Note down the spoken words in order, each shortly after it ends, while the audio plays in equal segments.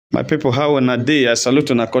My people, how on a day, I salute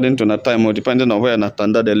you according to the time or depending on where and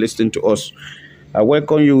standard they're listening to us. I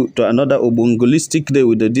welcome you to another Obongolistic day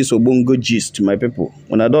with this Obongo gist, my people.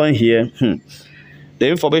 When I don't hear, the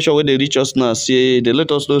information where they reach us now, say they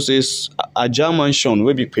let us know says Aja mansion,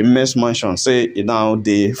 will be Premier's mansion, say it now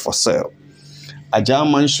they for sale. Aja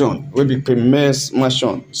mansion, will be Premier's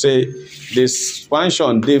mansion, say this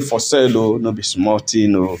mansion they for sale, oh, no be small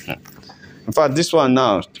thing, no. In fact, this one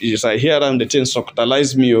now, is I hear them the thing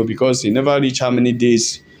Shócktalize me because he never reach how many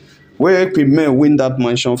days. Where Premier win that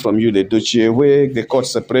mansion from you, the Duchy, where the court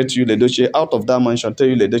separate you, the Duchy, out of that mansion, tell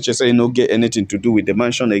you the Duchy, say no get anything to do with the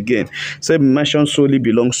mansion again. Say mansion solely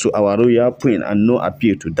belongs to our royal queen and no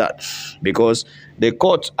appeal to that. Because the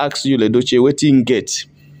court asks you, the Duchy, what you get,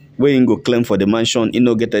 where you go claim for the mansion, you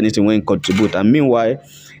no get anything when you contribute. And meanwhile,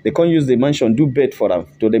 they can't use the mansion, do bet for them.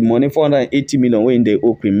 To the money 480 million when they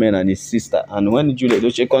owe men and his sister. And when Julia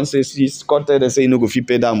Doche can say she's content, they say no go fit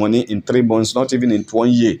pay that money in 3 months, not even in 1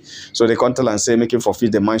 year. So they can't tell and say make him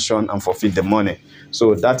forfeit the mansion and forfeit the money.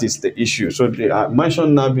 So that is the issue. So the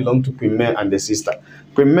mansion now belong to Premier and the sister.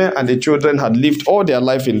 Premier and the children had lived all their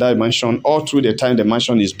life in that mansion all through the time the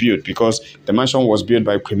mansion is built, because the mansion was built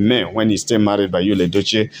by Premier when he stayed married by Yule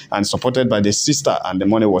Doche and supported by the sister, and the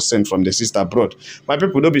money was sent from the sister abroad. My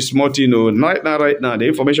people, don't be smart, you know. Right now, the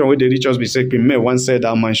information where they reach us be say Premier once sell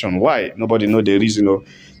that mansion. Why? Nobody know the reason. You know.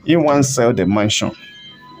 He once sell the mansion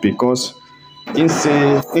because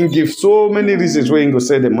he give so many reasons why he go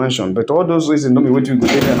sell the mansion. But all those reasons don't be what we go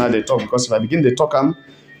take and they talk, because if I begin to talk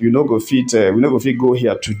you no go fit we no go fit go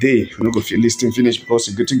here today, we no go fit listing finish, because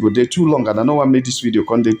you go there too long, and I don't want to make this video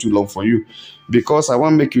can't take too long for you, because I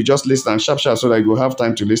want to make you just listen and sharp so that you go have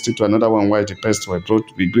time to listen to another one while the pest will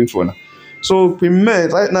bring for now. So Premier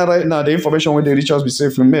right now the information when they reach us be say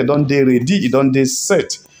Premier don't they ready, don't they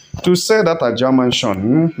set to say that a German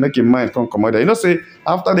mansion, make your mind come out there. You know, say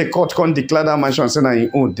after the court can't declare that mansion say that he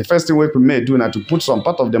own, the first thing we may do now to put some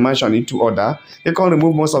part of the mansion into order. They can't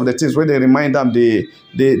remove most of the things where they remind them the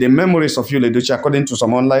memories of Yule Doche. According to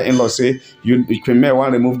some online in-law, say you may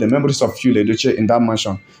want to remove the memories of Yule Doche in that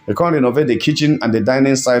mansion. They can't renovate the kitchen and the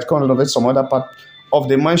dining side, can't renovate some other part of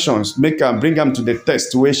the mansions, make her bring them to the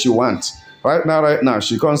test where she wants. Right now,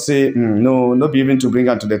 she can't say no, not be even to bring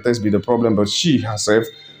her to the test be the problem, but she herself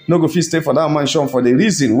no go fit stay for that mansion for the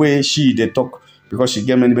reason where she they talk, because she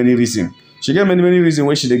get many reasons. She get many reasons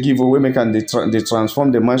where she they give away, make and they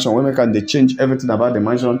transform the mansion, where make and they change everything about the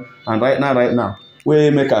mansion. And right now,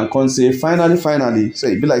 where make and can say finally,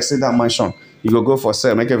 say it be like say that mansion you go for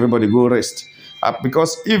sale, make everybody go rest.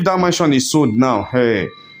 Because if that mansion is sold now, hey,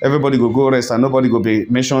 everybody go rest and nobody go be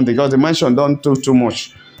mentioned, because the mansion don't do too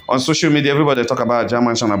much. On social media, everybody talk about German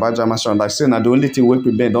mansion, like saying that the only thing we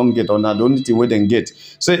people don't get, or not the only thing we then get.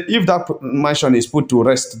 So if that mansion is put to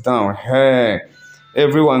rest down, hey,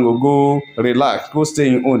 everyone will go relax, go stay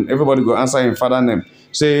in own. Everybody go answer in father name.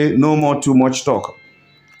 Say no more too much talk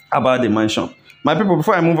about the mansion. My people,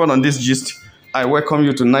 before I move on this gist, I welcome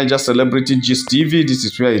you to Niger Celebrity Gist TV. This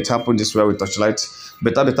is where it happened. This is where we touch light.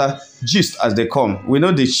 Better gist as they come. We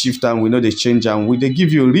know they shift and we know they change, and we they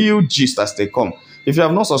give you real gist as they come. If you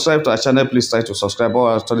have not subscribed to our channel, please try to subscribe. All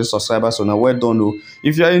our 30 subscribers, so now well done.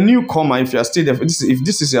 If you are a newcomer, if you are still there, if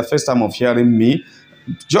this is your first time of hearing me,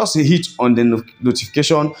 just hit on the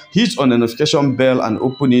notification bell and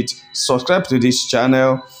open it. Subscribe to this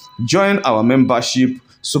channel, join our membership,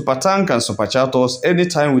 super thank and super chat us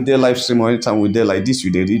anytime we do live stream or anytime we do like this.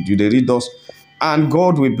 You read us, and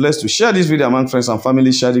God will bless to share this video among friends and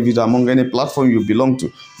family. Share the video among any platform you belong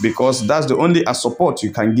to, because that's the only support you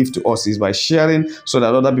can give to us, is by sharing, so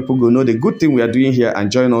that other people will know the good thing we are doing here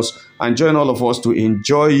and join us and join all of us to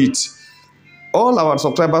enjoy it. All our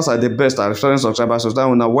subscribers are the best, our returning subscribers. So that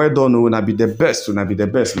when well done, when I be the best, when I be the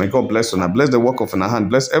best. May God bless you, bless the work of our hand,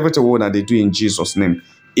 bless everything when they do in Jesus' name.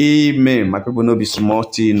 Amen. My people no be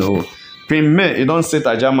smart, no. Premier, you don't set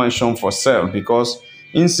a German mansion for sale, because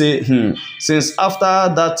in say since after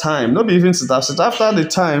that time, not be even since after the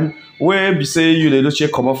time where be say you they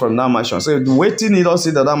don't come up from that mansion. So the waiting you don't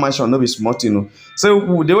see that mansion no be smart, you know.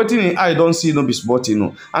 So the waiting in I don't see no be smart, you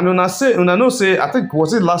know. And when I know say, I think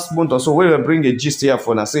was it last month or so, where we bring a gist here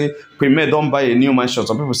for, and I say Premier don't buy a new mansion.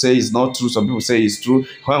 Some people say it's not true, some people say it's true.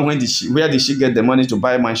 Where did she get the money to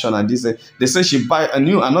buy a mansion? And this they say she buy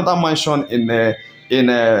another mansion in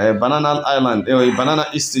Banana Island, Banana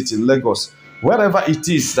Estate in Lagos. Wherever it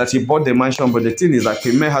is that he bought the mansion, but the thing is that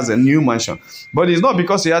Premier has a new mansion. But it's not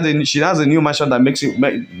because she has a new mansion that makes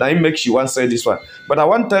she want to sell this one. But I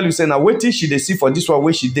want to tell you, say now waiting she they see for this one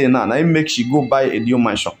where she did now, it makes she go buy a new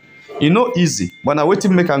mansion. e no easy, but now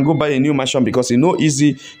wetin make am go buy a new mansion because e no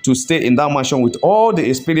easy to stay in that mansion with all the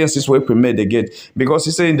experiences wey Queen dey get, because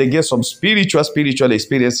he say they get some spiritual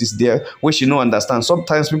experiences there wey she no understand.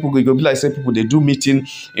 Sometimes people go be like say people dey do meeting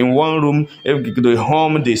in one room, they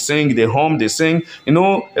hum, they sing, they hum, they sing, you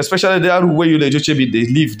know, especially that room where you be they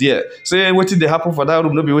live there. Say wetin dey happen for that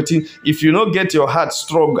room no be wetin. If you no get your heart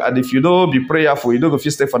strong and if you no be prayerful, you no go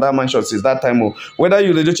fit stay for that mansion since that time. Whether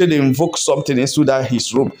you dey invoke something into that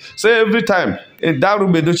his room. Say every time in that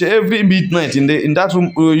room every midnight in that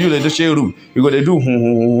room you room you go dey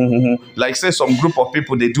do like say some group of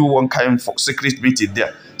people they do one kind of secret meeting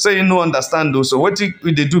there. Say you no understand though. So what they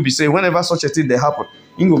do be say whenever such a thing they happen,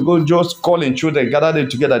 you go just call in children, gather them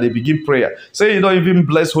together, they begin prayer. Say you don't even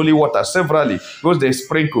bless holy water severally because they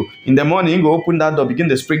sprinkle. In the morning, you go open that door, begin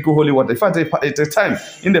to sprinkle holy water. In fact, at a time,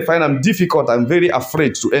 in the find I'm difficult and very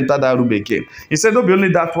afraid to enter that room again. He said, don't be only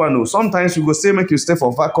that one. No. Sometimes you go say make you stay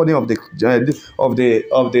for balcony of the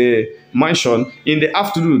mansion in the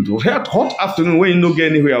afternoon, hot afternoon when you no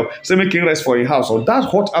get anywhere. Say make you rest for your house, or that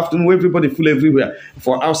hot afternoon where everybody full everywhere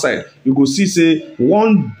for outside. You go see say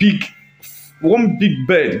one big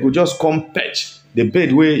bed go just come perch the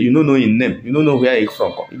bed where you don't know in name, you don't know where it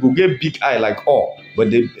from. You go get big eye like all,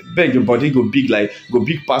 but the bed your body go big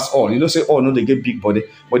past all. You don't say oh no they get big body,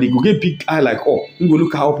 but you go get big eye like all. You go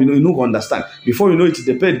look how up, you no go understand. Before you know it,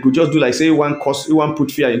 the bed go just do like say one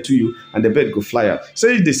put fear into you and the bed go fly out.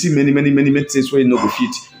 Say they see many things where you no go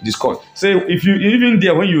fit discuss. Say if you even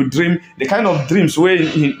there when you dream, the kind of dreams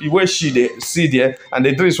where she they see there and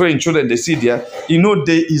the dreams where in children they see there, you know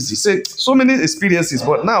they easy. Say so many experiences,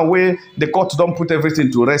 but now where the court don't put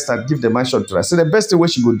everything to rest and give the mansion to rest. So the best way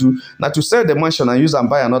she go do now to sell the mansion and use and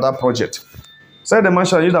buy another project. Sell the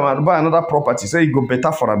mansion, use them and buy another property. Say you go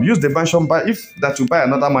better for them. Use the mansion, buy if that you buy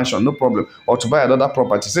another mansion, no problem. Or to buy another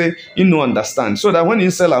property. Say you no understand. So that when you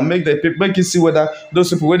sell and make you see whether those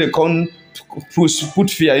people where they come put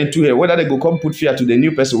fear into her, whether they go come put fear to the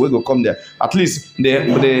new person will go come there. At least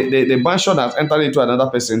the mansion has entered into another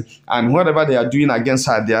person, and whatever they are doing against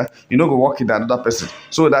her there, you know go work with another person.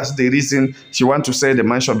 So that's the reason she want to sell the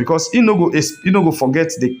mansion, because you know go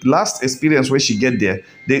forget the last experience where she get there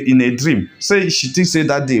in a dream. Say she thinks say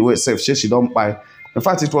that day where she don't buy. In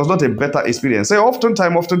fact, it was not a better experience. Say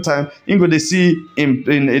oftentimes, you go they see in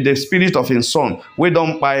the spirit of his son, we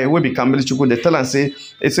don't buy, we become Chuku. They tell and say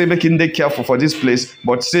making they careful for this place,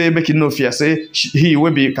 but say making no fear. Say he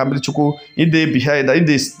will be Chuku. In they behind, in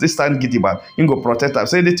they stand gidiba, in go protect her.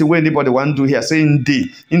 Say anything where anybody want to do here. Say in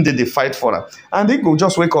they fight for her, and they go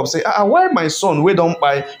just wake up. Say why my son we don't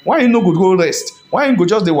buy? Why you no go rest? Why you go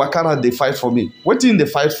just the wakara they fight for me? What in they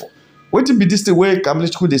fight for? What be this the way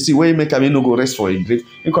Kamlichku they see where you make no go rest for a grave?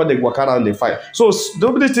 Because they walk around the fight. So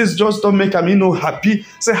the things just don't make no happy.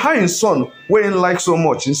 Say hi in son where you like so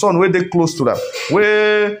much. In son where they close to that.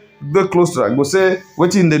 Where they close to that. Go say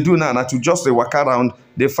what in they do now to just they walk around.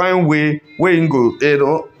 They find way where you go, you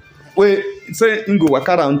know, where say you go walk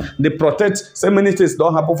around, they protect. Say many things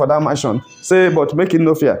don't happen for that mansion. Say but make it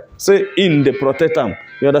no fear. Say in they protect them.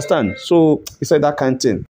 You understand? So he said that kind of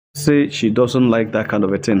thing. Say she doesn't like that kind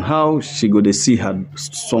of a thing. How she go to see her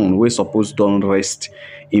son we supposed don't rest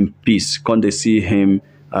in peace? Can't they see him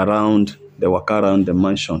around the walk around the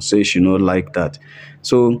mansion? Say she not like that.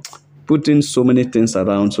 So putting so many things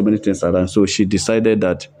around. So she decided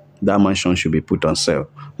that mansion should be put on sale.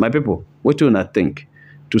 My people, what do you not think?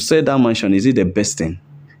 To sell that mansion, is it the best thing?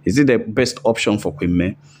 Is it the best option for Queen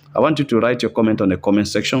May? I want you to write your comment on the comment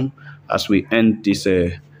section as we end this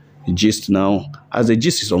gist now. As the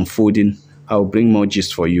gist is unfolding, I'll bring more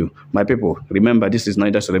gist for you. My people, remember this is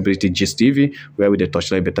Neither Celebrity Gist TV, where we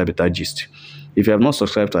touchlight better gist. If you have not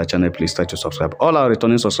subscribed to our channel, please try to subscribe. All our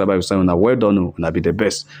returning subscribers will say, well done, will be the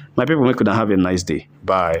best. My people, we could have a nice day.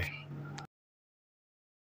 Bye.